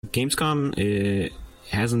Gamescom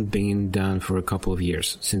hasn't been done for a couple of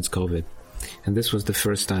years since COVID. And this was the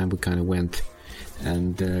first time we kind of went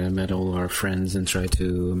and met all our friends and tried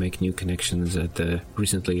to make new connections at the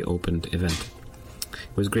recently opened event.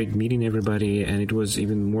 It was great meeting everybody, and it was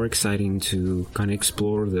even more exciting to kind of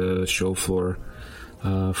explore the show floor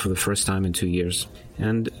for the first time in 2 years.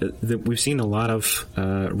 And we've seen a lot of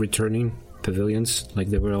returning pavilions. Like,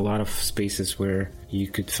 there were a lot of spaces where you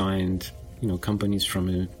could find, companies from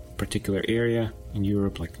a particular area in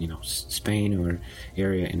Europe, like, Spain, or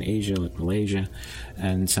area in Asia, like Malaysia,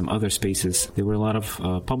 and some other spaces. There were a lot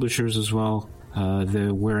of publishers as well.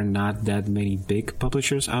 There were not that many big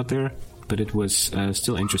publishers out there, but it was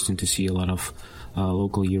still interesting to see a lot of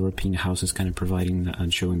local European houses kind of providing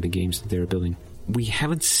and showing the games that they're building. We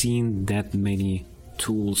haven't seen that many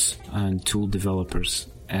tools and tool developers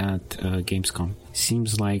at Gamescom.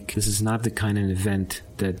 Seems like this is not the kind of event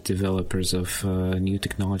that developers of new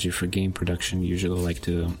technology for game production usually like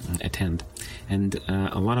to attend. And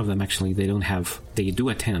a lot of them actually, they do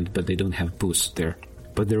attend, but they don't have booths there.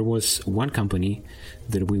 But there was one company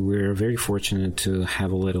that we were very fortunate to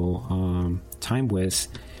have a little time with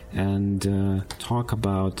and talk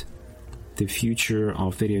about the future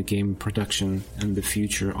of video game production and the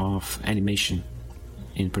future of animation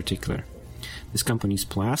in particular. This company is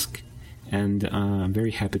Plask, and I'm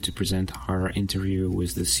very happy to present our interview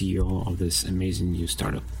with the CEO of this amazing new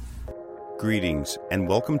startup. Greetings, and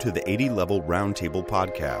welcome to the 80 Level Roundtable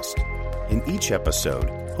podcast. In each episode,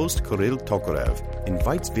 host Kirill Tokarev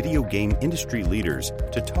invites video game industry leaders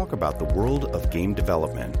to talk about the world of game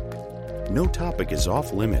development. No topic is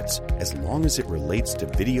off limits as long as it relates to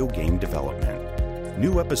video game development.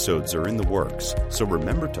 New episodes are in the works, so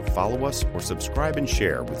remember to follow us or subscribe and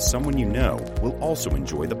share with someone you know will also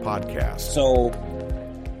enjoy the podcast. So,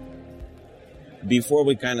 before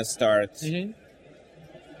we kind of start,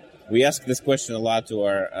 we ask this question a lot to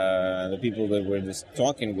our the people that we're just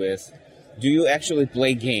talking with. Do you actually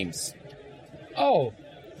play games? Oh,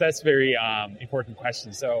 that's very important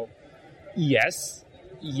question. So, yes,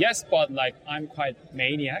 but I'm quite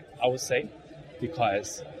maniac, I would say,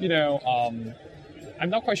 because I'm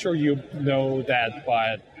not quite sure you know that,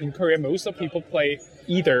 but in Korea, most of people play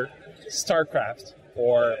either StarCraft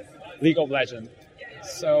or League of Legends.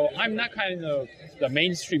 So I'm not kind of the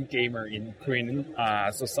mainstream gamer in Korean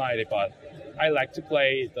society, but I like to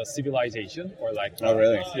play the Civilization or Oh,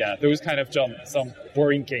 really? Yeah, those kind of some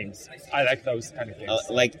boring games. I like those kind of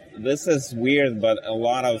games. This is weird, but a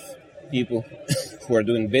lot of people who are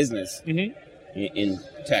doing business in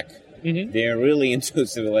tech, they're really into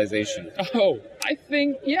Civilization. Oh, I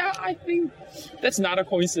think that's not a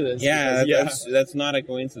coincidence. Yeah, that's not a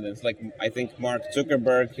coincidence. I think Mark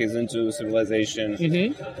Zuckerberg is into Civilization.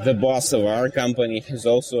 The boss of our company is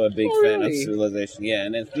also a big fan of Civilization. Yeah,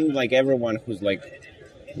 and it seems like everyone who's like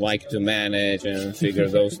to manage and figure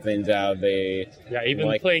those things out, they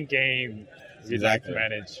even playing game, we like to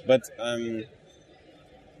manage. But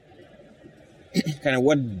kind of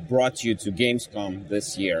what brought you to Gamescom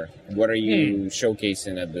this year? What are you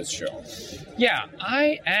showcasing at this show? Yeah,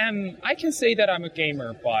 I can say that I'm a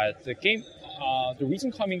gamer, but the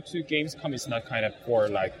reason coming to Gamescom is not kind of for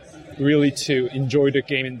really to enjoy the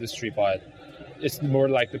game industry, but it's more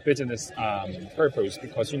like the business purpose,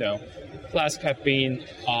 because Plask have been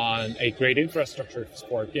on a great infrastructure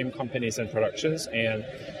for game companies and productions, and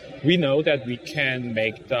we know that we can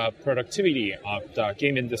make the productivity of the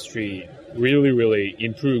game industry really, really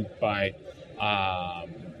improve by our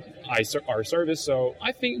service. So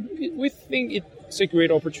we think it's a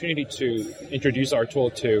great opportunity to introduce our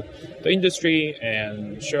tool to the industry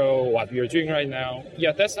and show what we are doing right now.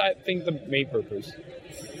 Yeah, that's, I think, the main purpose.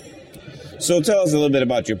 So tell us a little bit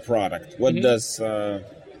about your product. What does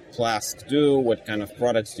Plask do? What kind of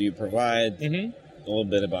products do you provide? A little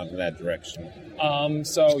bit about that direction.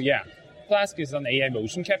 Plask is an AI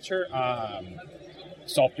motion capture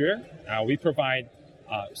software. We provide,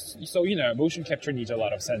 motion capture needs a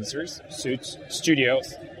lot of sensors, suits,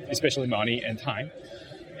 studios, especially money and time.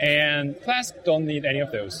 And Plask don't need any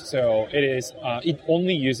of those. So it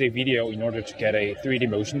only uses a video in order to get a 3D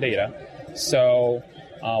motion data. So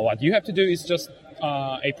what you have to do is just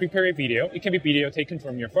prepare a video. It can be video taken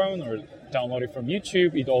from your phone or downloaded from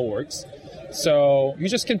YouTube. It all works. So you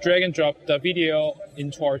just can drag and drop the video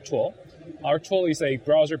into our tool. Our tool is a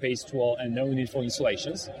browser-based tool and no need for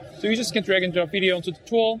installations. So you just can drag and drop video onto the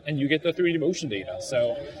tool and you get the 3D motion data.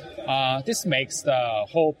 So this makes the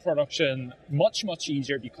whole production much, much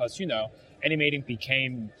easier because,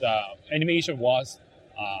 animation was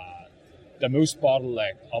the most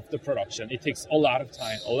bottleneck of the production. It takes a lot of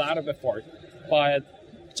time, a lot of effort. But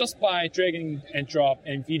just by dragging and drop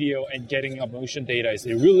and video and getting a motion data is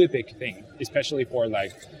a really big thing, especially for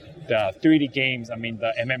like the 3D games. I mean,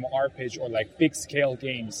 the MMORPG or like big scale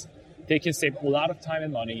games, they can save a lot of time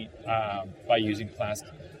and money by using Flask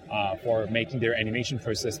for making their animation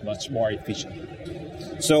process much more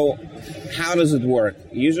efficient. So how does it work?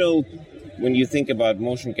 Usually when you think about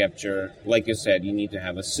motion capture, like you said, you need to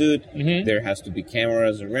have a suit, there has to be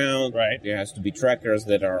cameras around, there has to be trackers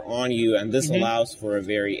that are on you, and this allows for a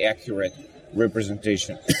very accurate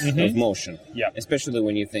representation of motion. Especially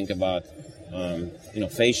when you think about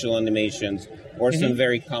facial animations or some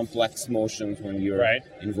very complex motions when you're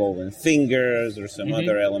involved in fingers or some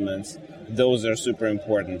other elements. Those are super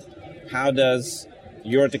important. How does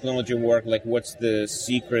your technology work? Like, what's the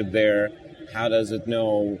secret there? How does it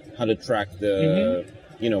know how to track the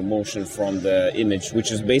motion from the image,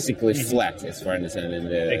 which is basically flat, as far as I understand in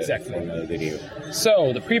the video?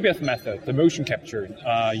 So the previous method, the motion capture,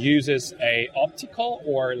 uses a optical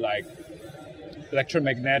or like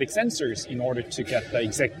electromagnetic sensors in order to get the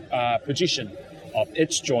exact position of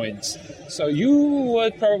each joint. So you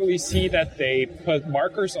would probably see that they put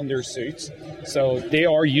markers on their suits. So they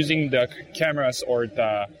are using the cameras or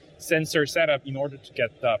the sensor setup in order to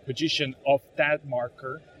get the position of that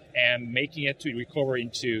marker and making it to recover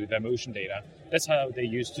into the motion data. That's how they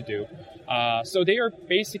used to do. So they are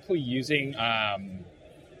basically using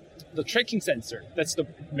the tracking sensor. That's the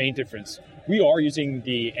main difference. We are using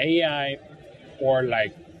the AI or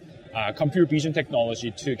like computer vision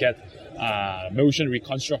technology to get motion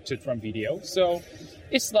reconstructed from video. So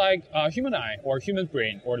it's like a human eye or human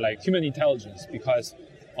brain or like human intelligence, because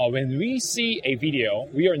when we see a video,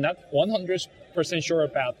 we are not 100% sure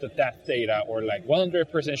about the depth data or like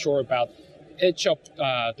 100% sure about each of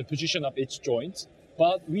the position of each joint,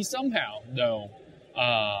 but we somehow know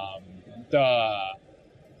the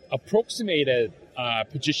approximated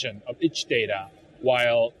position of each data.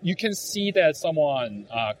 While you can see that someone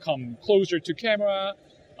come closer to camera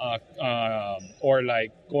or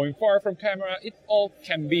like going far from camera, it all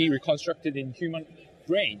can be reconstructed in human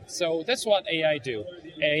brain. So that's what AI do.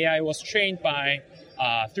 AI was trained by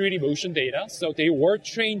 3D motion data. So they were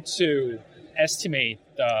trained to estimate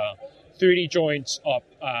the 3D joints of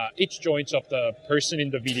each joint of the person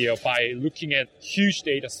in the video by looking at huge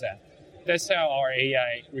data set. That's how our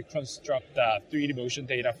AI reconstruct the 3D motion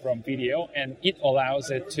data from video, and it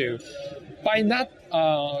allows it to, by not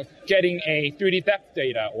getting a 3D depth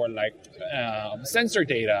data or like sensor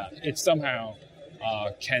data, it somehow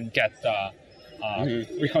can get the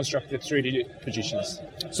reconstructed 3D positions.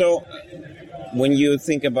 So when you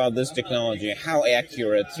think about this technology, how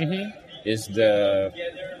accurate is the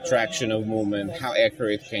traction of movement? How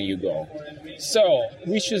accurate can you go? So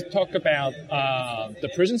we should talk about the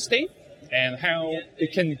present state and how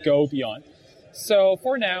it can go beyond. So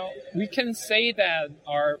for now, we can say that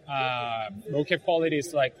our mocap quality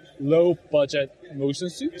is like low budget motion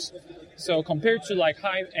suits. So compared to like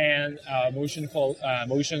high-end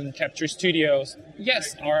motion capture studios,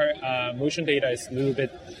 yes, our motion data is a little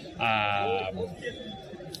bit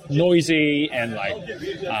noisy, and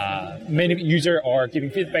like many users are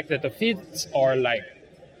giving feedback that the feeds are like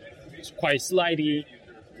quite slidey.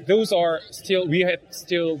 Those are still,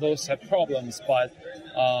 those have problems, but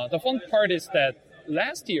the fun part is that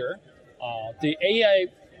last year, the AI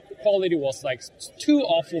quality was like too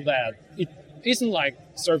awful that it isn't like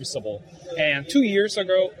serviceable. And 2 years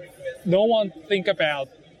ago, no one think about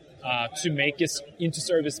to make it into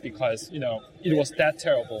service because, it was that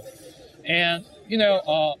terrible. And,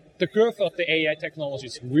 the growth of the AI technology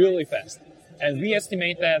is really fast. And we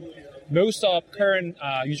estimate that most of current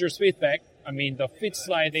users' feedback, the feed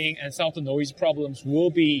sliding and some of the noise problems will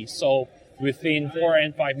be solved within 4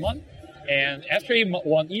 and 5 months. And after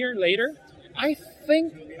 1 year later, I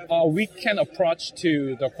think we can approach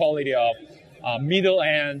to the quality of middle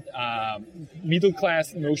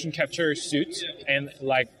class motion capture suits, and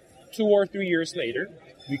like 2 or 3 years later,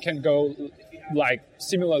 we can go like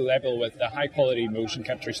similar level with the high quality motion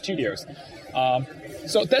capture studios.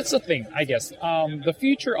 So that's the thing, I guess. The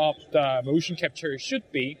future of the motion capture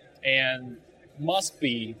should be and must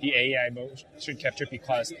be the AI motion capture,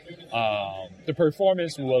 because the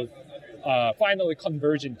performance will finally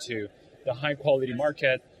converge into the high quality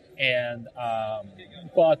market, and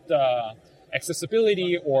but the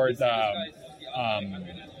accessibility or the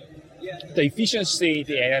efficiency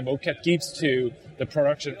the AI mocap gives to the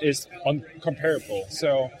production is uncomparable.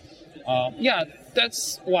 So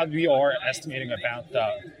that's what we are estimating about the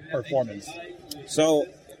performance. So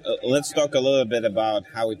let's talk a little bit about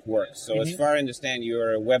how it works. So as far as I understand,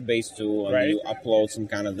 you're a web-based tool and you upload some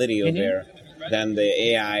kind of video there. then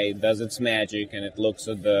the AI does its magic and it looks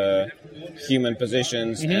at the human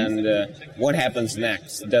positions. And what happens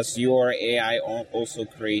next? Does your AI also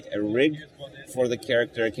create a rig for the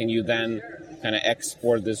character? Can you then kind of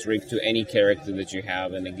export this rig to any character that you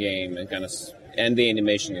have in the game and the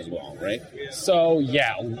animation as well, right? So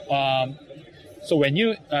yeah, so when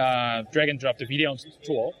you drag and drop the video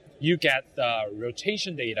tool, you get the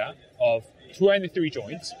rotation data of 23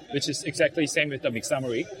 joints, which is exactly the same with the Mixamo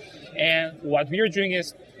rig. And what we are doing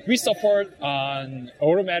is we support an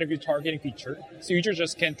automatic retargeting feature. So users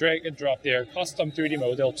just can drag and drop their custom 3D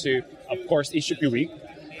model to, of course, it should be rig,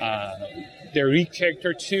 their rig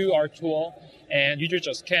character to our tool, and users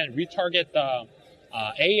just can retarget the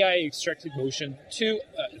AI extracted motion to,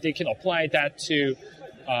 they can apply that to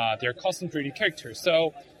their custom 3D character.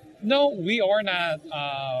 So no, we are not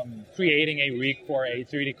creating a rig for a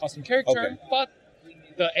 3D custom character, but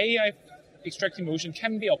the AI extracting motion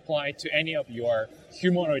can be applied to any of your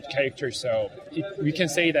humanoid characters. So we can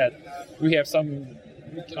say that we have some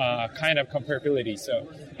kind of comparability. So,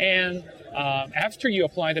 and after you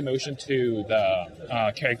apply the motion to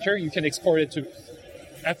the character, you can export it to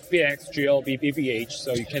FBX, GLB, BBH,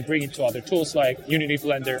 so you can bring it to other tools like Unity,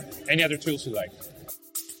 Blender, any other tools you like.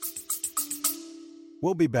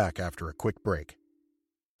 We'll be back after a quick break.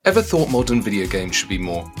 Ever thought modern video games should be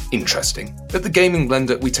more interesting? At the Gaming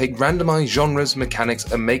Blender, we take randomized genres,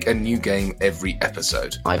 mechanics, and make a new game every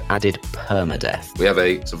episode. I've added permadeath. We have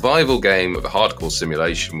a survival game of a hardcore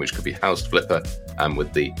simulation, which could be House Flipper, and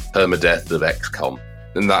with the permadeath of XCOM.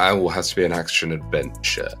 And that all has to be an action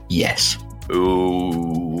adventure. Yes.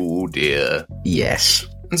 Oh dear. Yes.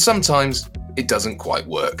 And sometimes it doesn't quite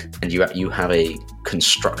work. And you have a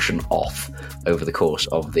construction off over the course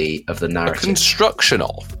of the narrative. A construction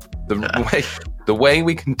off. The way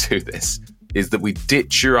we can do this is that we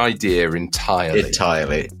ditch your idea entirely.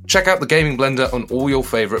 Entirely. Check out the Gaming Blender on all your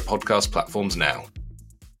favourite podcast platforms now.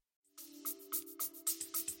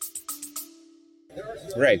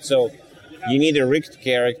 Right, so you need a rigged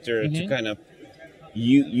character to kind of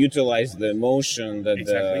utilize the motion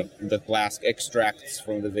that the class extracts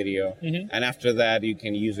from the video, and after that you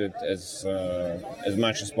can use it as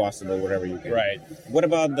much as possible, whatever you can. Right. What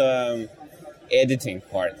about the editing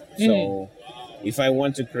part? So if I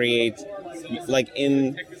want to create, like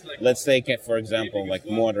in, let's take it for example, like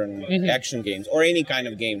modern action games or any kind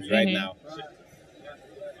of games right now.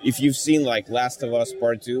 If you've seen like Last of Us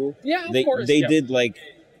Part 2, they did like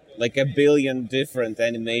a billion different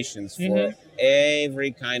animations for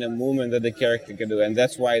every kind of movement that the character can do, and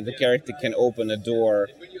that's why the character can open a door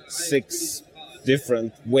 6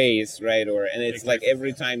 different ways, right? And it's like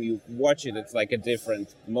every time you watch it, it's like a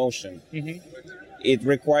different motion. It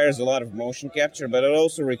requires a lot of motion capture, but it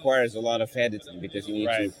also requires a lot of editing because you need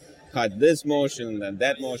to cut this motion and then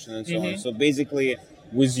that motion and so on. So basically,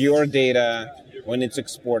 with your data, when it's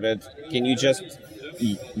exported, can you just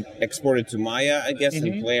export it to Maya, I guess,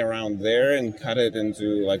 and play around there and cut it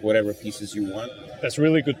into like whatever pieces you want? That's a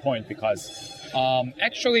really good point because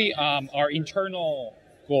actually our internal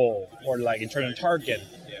goal or like internal target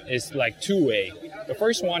is like two-way. The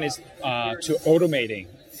first one is to automating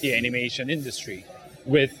the animation industry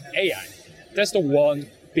with AI. That's the one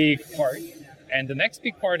big part. And the next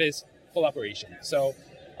big part is collaboration. So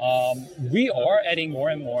we are adding more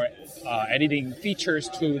and more editing features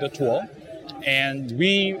to the tool. And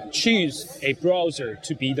we choose a browser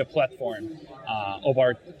to be the platform of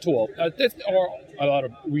our tool. There are a lot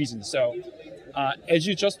of reasons. So, as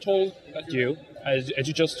you just told,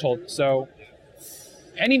 so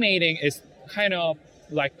animating is kind of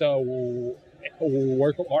like the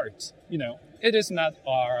work of art. You know, it is not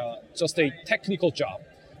just a technical job.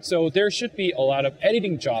 So there should be a lot of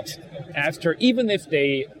editing jobs after, even if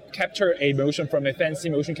they capture a motion from a fancy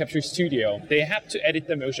motion capture studio, they have to edit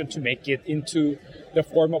the motion to make it into the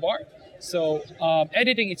form of art. So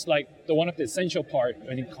editing is like one of the essential part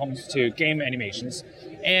when it comes to game animations.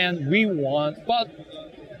 And but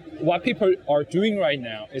what people are doing right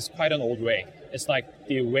now is quite an old way. It's like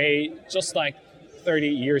the way just like 30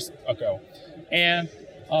 years ago. And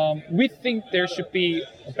we think there should be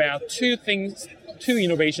about two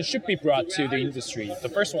innovations should be brought to the industry. The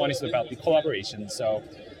first one is about the collaboration. So,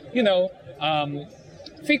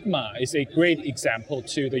 Figma is a great example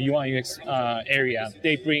to the UI UX area.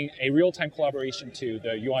 They bring a real-time collaboration to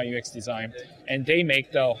the UI UX design, and they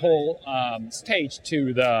make the whole stage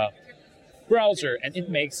to the browser, and it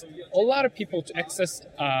makes a lot of people to access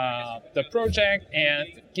the project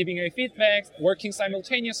and giving a feedback, working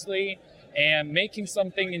simultaneously, and making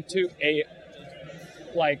something into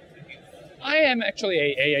I am actually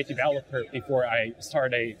an AI developer before I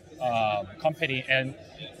start a company, and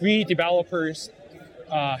we developers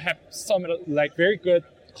have some like very good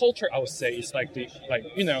culture. I would say it's like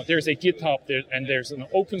there's a GitHub there, and there's an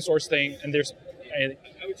open source thing, and there's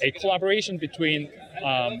a collaboration between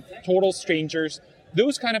total strangers.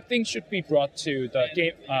 Those kind of things should be brought to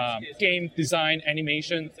the game design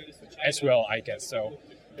animation as well, I guess. So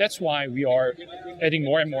that's why we are adding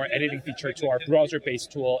more and more editing feature to our browser-based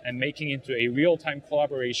tool and making it into a real-time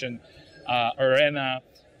collaboration arena.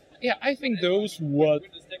 Yeah, I think those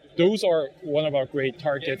are one of our great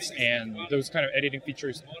targets, and those kind of editing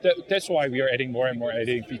features. That's why we are adding more and more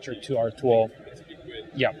editing feature to our tool.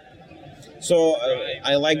 Yeah. So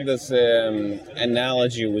I like this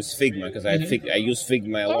analogy with Figma, because I use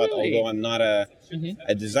Figma a lot, although I'm not a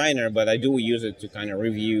designer, but I do use it to kind of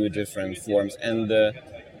review different forms. And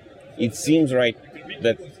it seems right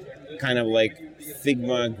that kind of like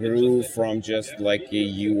Figma grew from just like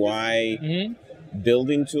a UI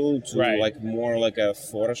building tool to like more like a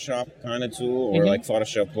Photoshop kind of tool, or like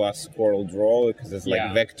Photoshop plus Corel Draw, because it's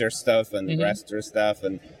like vector stuff and raster stuff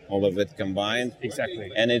and all of it combined.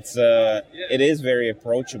 Exactly. And it is very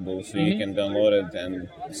approachable, so you can download it and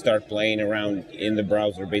start playing around in the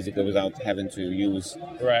browser basically without having to use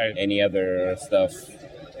any other stuff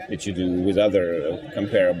that you do with other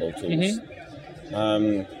comparable tools.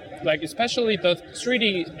 Like especially the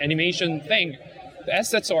 3D animation thing, the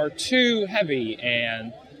assets are too heavy,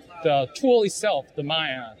 and the tool itself, the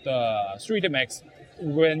Maya, the 3D Max,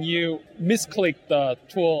 when you misclick the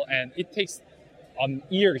tool, and it takes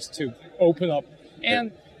years to open up.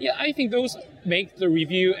 And yeah, I think those make the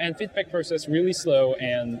review and feedback process really slow.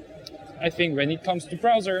 And I think when it comes to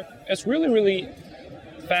browser, it's really, really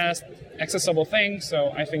fast, accessible thing.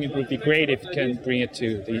 So I think it would be great if you can bring it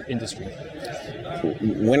to the industry.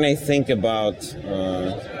 When I think about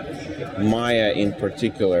Maya in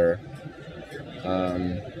particular,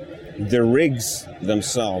 the rigs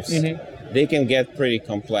themselves, they can get pretty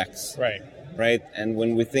complex. Right? And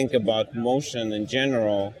when we think about motion in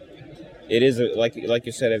general, it is, like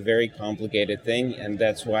you said, a very complicated thing, and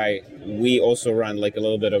that's why we also run like a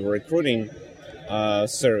little bit of a recruiting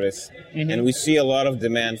service. And we see a lot of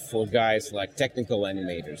demand for guys like technical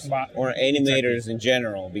animators or animators in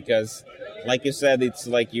general, because like you said, it's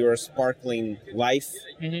like you're sparkling life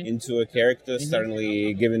into a character,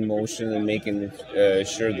 certainly giving motion and making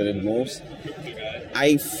sure that it moves.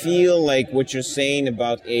 I feel like what you're saying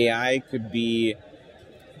about AI could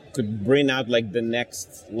bring out like the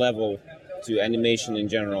next level to animation in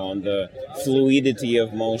general, on the fluidity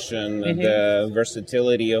of motion, the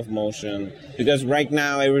versatility of motion. Because right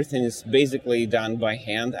now everything is basically done by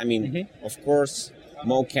hand. I mean, of course,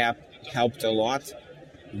 mocap helped a lot.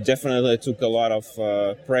 Definitely took a lot of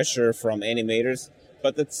pressure from animators,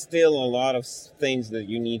 but it's still a lot of things that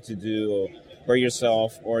you need to do for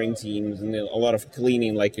yourself or in teams, and a lot of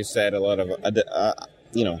cleaning, like you said, a lot of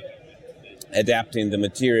adapting the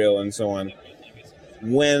material and so on.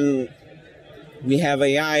 When we have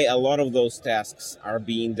AI, a lot of those tasks are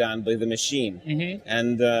being done by the machine.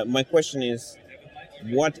 And my question is,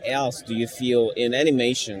 what else do you feel in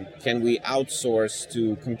animation can we outsource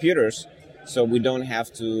to computers so we don't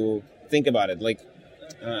have to think about it? Like,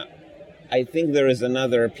 I think there is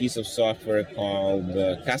another piece of software called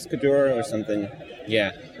Cascadeur or something.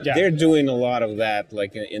 Yeah, they're doing a lot of that.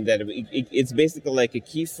 Like in that, it's basically like a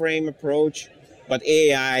keyframe approach, but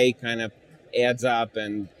AI kind of adds up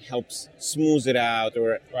and helps smooth it out,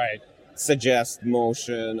 or suggest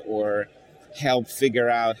motion, or help figure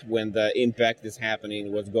out when the impact is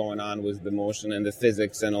happening, what's going on with the motion and the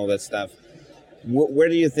physics and all that stuff. Where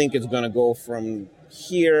do you think it's going to go from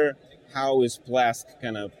here? How is Plask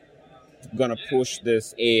kind of going to push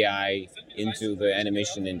this AI into the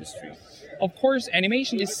animation industry? Of course,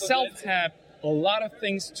 animation itself have a lot of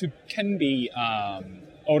things can be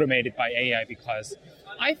automated by AI, because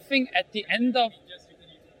I think at the end of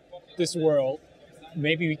this world,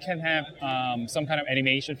 maybe we can have some kind of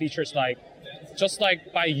animation features, like just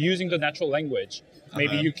like by using the natural language.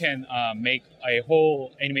 Maybe you can make a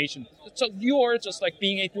whole animation. So you're just like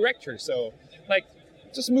being a director. So like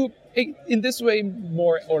just move in this way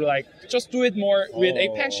more, or like just do it more with a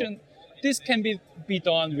passion. This can be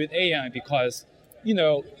done with AI, because,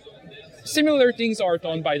 similar things are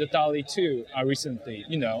done by the DALL-E 2 recently.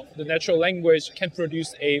 The natural language can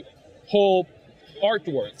produce a whole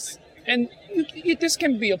artworks. And this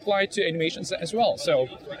can be applied to animations as well. So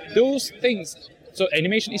those things, so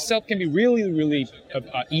animation itself can be really, really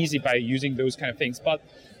easy by using those kind of things. But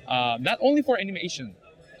not only for animation.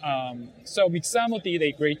 So Mixamo did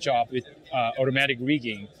a great job with automatic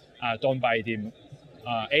rigging done by the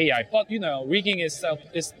AI. But, rigging itself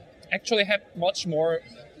is actually have much more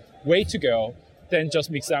way to go than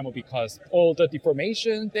just Mixamo, because all the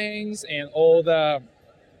deformation things and all the,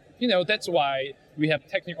 that's why we have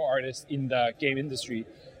technical artists in the game industry.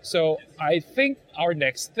 So I think our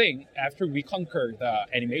next thing after we conquer the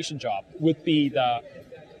animation job would be the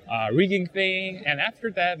rigging thing. And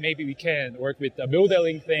after that, maybe we can work with the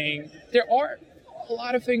modeling thing. There are a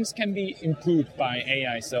lot of things can be improved by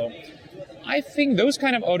AI. So I think those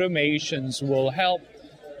kind of automations will help.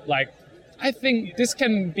 I think this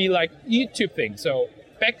can be like YouTube thing. So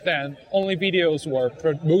back then, only videos were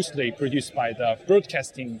mostly produced by the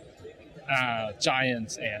broadcasting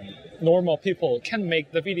giants, and normal people can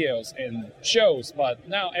make the videos and shows, but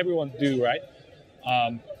now everyone do, right?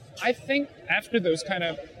 I think after those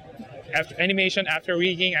after animation, after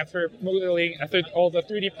rigging, after modeling, after all the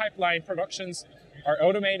 3D pipeline productions are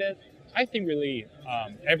automated, I think really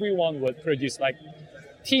everyone would produce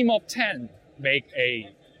team of 10 make a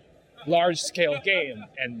large-scale game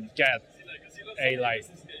and get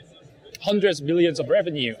hundreds of millions of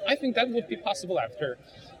revenue. I think that would be possible after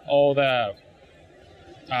all the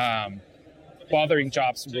bothering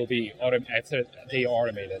jobs will be after they are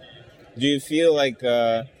automated. Do you feel like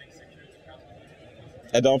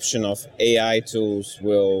adoption of AI tools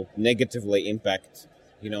will negatively impact,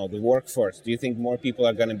 the workforce? Do you think more people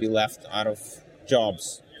are going to be left out of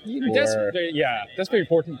jobs? That's a very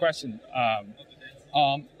important question.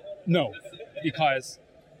 No, because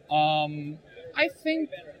I think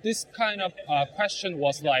this kind of question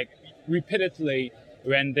was repeatedly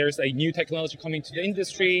when there's a new technology coming to the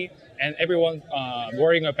industry and everyone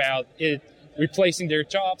worrying about it replacing their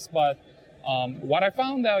jobs. But what I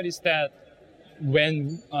found out is that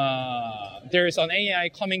when there is an AI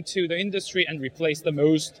coming to the industry and replace the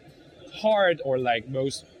most hard or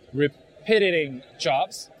most repetitive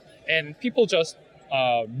jobs, and people just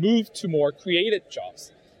move to more creative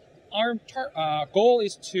jobs. Our goal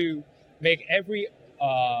is to make every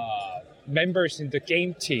members in the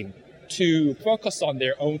game team to focus on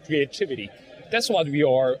their own creativity. That's what we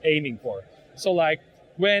are aiming for. So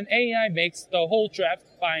when AI makes the whole draft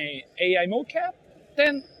by AI mocap,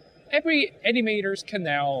 then every animators can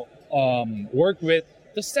now work with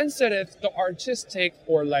the sensitive, the artistic,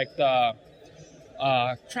 or the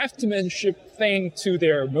craftsmanship thing to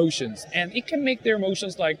their emotions. And it can make their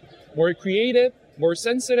emotions more creative, more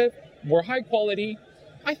sensitive, more high quality.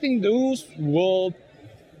 I think those will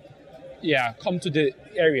come to the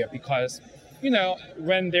area because,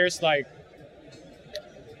 when there's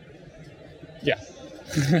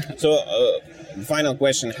So, final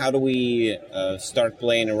question, how do we start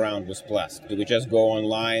playing around with Plesk? Do we just go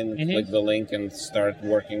online, click the link and start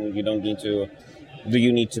working? Do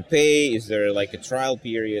you need to pay? Is there a trial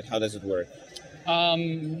period? How does it work?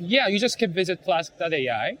 You just can visit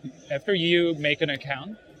Plesk.ai. After you make an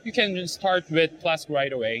account, you can start with Plesk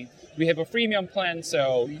right away. We have a freemium plan,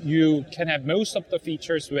 so you can have most of the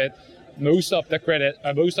features with most of the credit.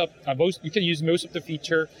 You can use most of the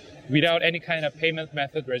feature without any kind of payment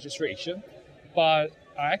method registration. But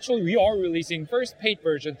actually, we are releasing first paid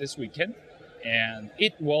version this weekend, and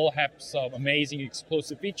it will have some amazing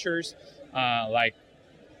exclusive features.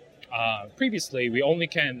 Previously, we only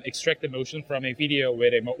can extract the motion from a video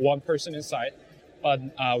with one person inside, but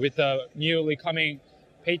with the newly coming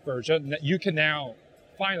paid version, you can now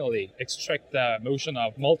finally extract the motion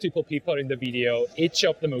of multiple people in the video, each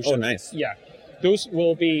of the motion. Oh, nice. Yeah, those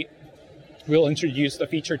we'll introduce the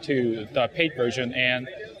feature to the paid version, and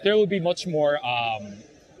there will be much more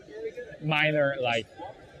minor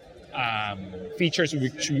features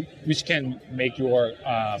which can make your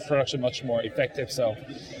production much more effective. So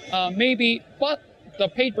but the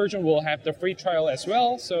paid version will have the free trial as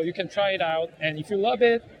well, so you can try it out, and if you love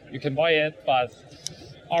it, you can buy it. But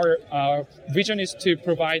our vision is to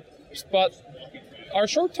our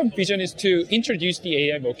short-term vision is to introduce the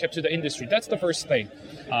AI mocap to the industry. That's the first thing,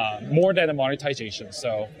 more than a monetization.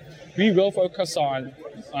 So we will focus on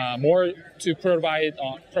more to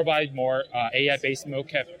provide more AI-based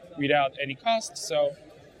mocap without any cost. So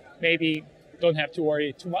maybe don't have to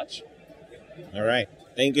worry too much. All right.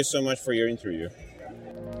 Thank you so much for your interview.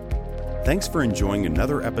 Thanks for enjoying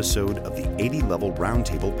another episode of the 80 Level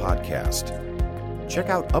Roundtable podcast. Check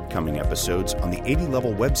out upcoming episodes on the 80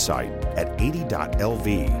 Level website at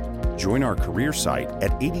 80.lv. Join our career site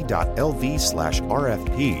at 80.lv/RFP.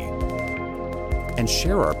 And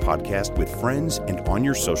share our podcast with friends and on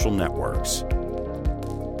your social networks.